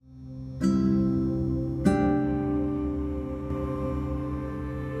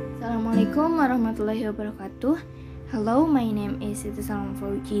Assalamualaikum warahmatullahi wabarakatuh. Hello, my name is Salam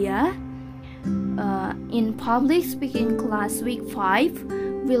Fauzia. In public speaking class week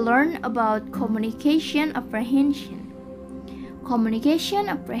 5, we learn about communication apprehension. Communication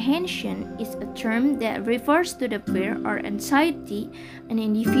apprehension is a term that refers to the fear or anxiety an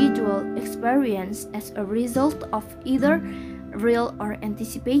individual experiences as a result of either real or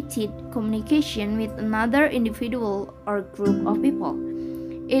anticipated communication with another individual or group of people.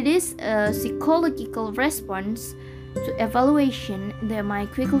 It is a psychological response to evaluation that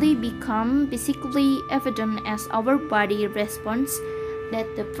might quickly become physically evident as our body responds that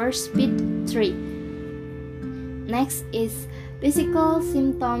the first bit threat. Next is physical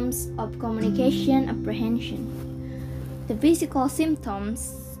symptoms of communication apprehension. The physical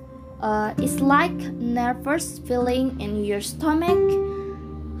symptoms is like nervous feeling in your stomach,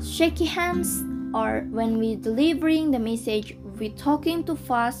 shaky hands, or when we delivering the message we talking too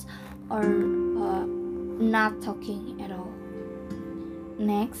fast or not talking at all.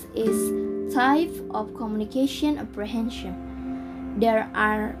 Next is type of communication apprehension. There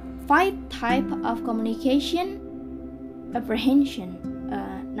are 5 types of communication apprehension.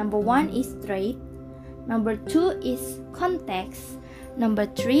 Number 1 is threat. Number 2 is context. Number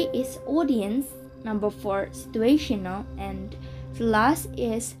 3 is audience. Number 4 situational, and the last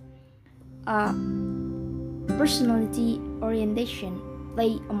is personality orientation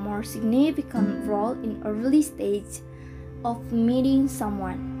play a more significant role in early stage of meeting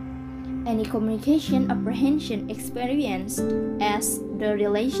someone. Any communication apprehension experienced as the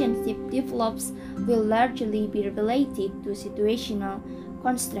relationship develops will largely be related to situational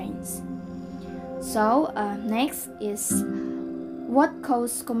constraints. So next is what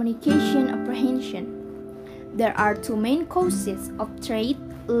causes communication apprehension. There are 2 main causes of trait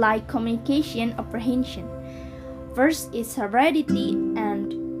like communication apprehension. First is heredity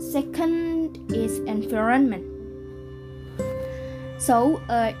and second is environment. So,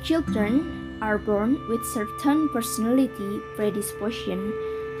 children are born with certain personality predisposition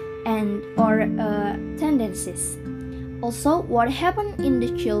and or tendencies. Also, what happens in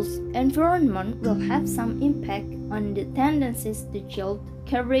the child's environment will have some impact on the tendencies the child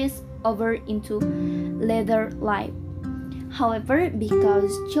carries over into later life. However,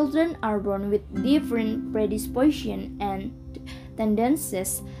 because children are born with different predisposition and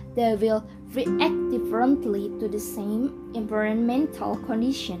tendencies, they will react differently to the same environmental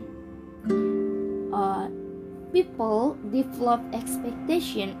condition. People develop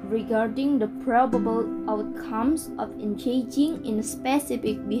expectation regarding the probable outcomes of engaging in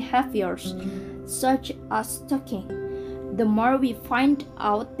specific behaviors, such as talking. The more we find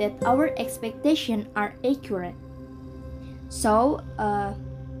out that our expectations are accurate. So,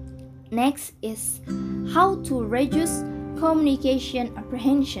 next is how to reduce communication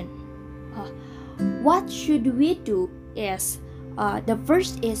apprehension. What should we do is, the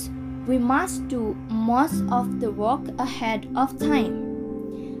first is we must do most of the work ahead of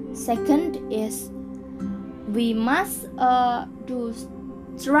time. Second is we must do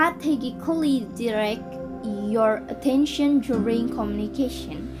strategically direct your attention during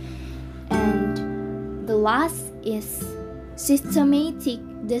communication. And the last is systematic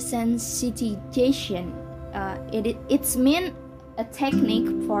desensitization. It's mean a technique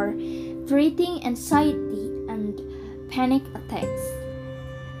for treating anxiety and panic attacks.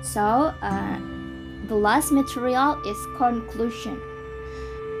 So the last material is conclusion.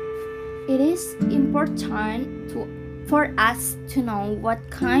 It is important for us to know what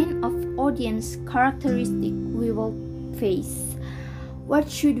kind of audience characteristic we will face. What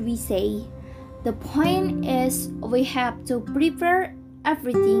should we say? The point is we have to prepare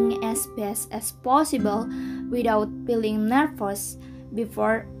everything as best as possible without feeling nervous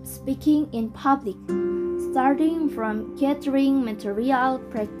before speaking in public, starting from gathering material,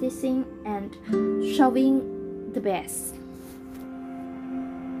 practicing, and showing the best.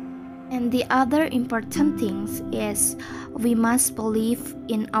 And the other important things is we must believe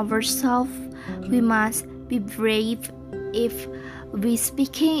in ourselves. We must be brave if we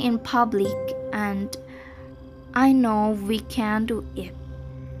speaking in public, and I know we can do it.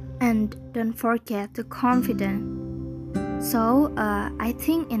 And don't forget to confident. So I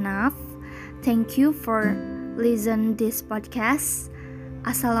think enough. Thank you for listen this podcast.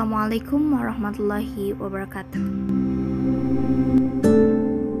 Assalamualaikum warahmatullahi wabarakatuh.